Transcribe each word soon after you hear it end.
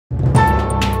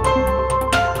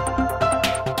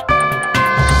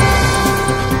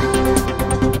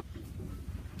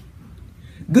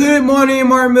Good morning,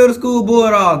 Martin Middle School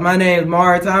Bulldogs. My name is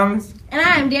Mari Thomas. And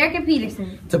I am Derricka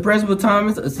Peterson. To Principal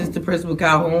Thomas, Assistant Principal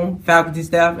Calhoun, faculty,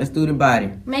 staff, and student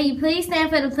body. May you please stand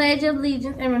for the Pledge of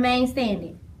Allegiance and remain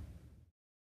standing.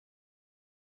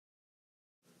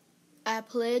 I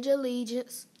pledge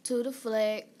allegiance to the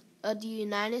flag of the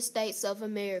United States of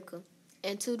America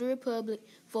and to the republic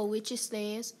for which it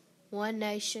stands, one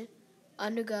nation,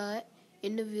 under God,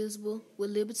 indivisible,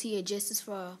 with liberty and justice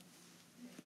for all.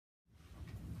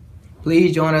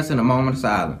 Please join us in a moment of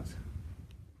silence.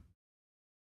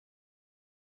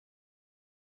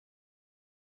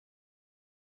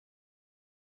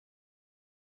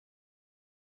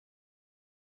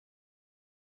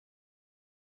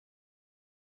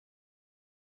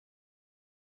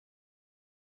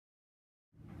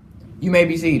 You may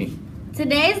be seated.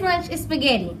 Today's lunch is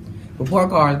spaghetti. Report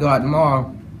cards go out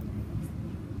tomorrow.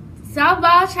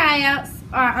 Softball tryouts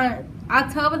are on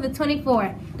October the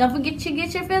 24th. Don't forget to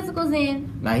get your physicals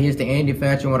in. Now here's the Andy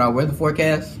Fatchen with our weather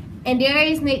forecast. And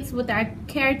Darius Nix with our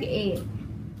character ed.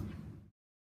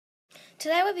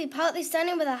 Today will be partly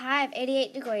sunny with a high of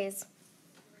 88 degrees.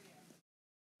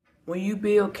 When you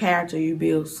build character, you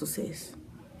build success.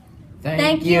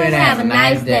 Thank you and have a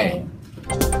nice day.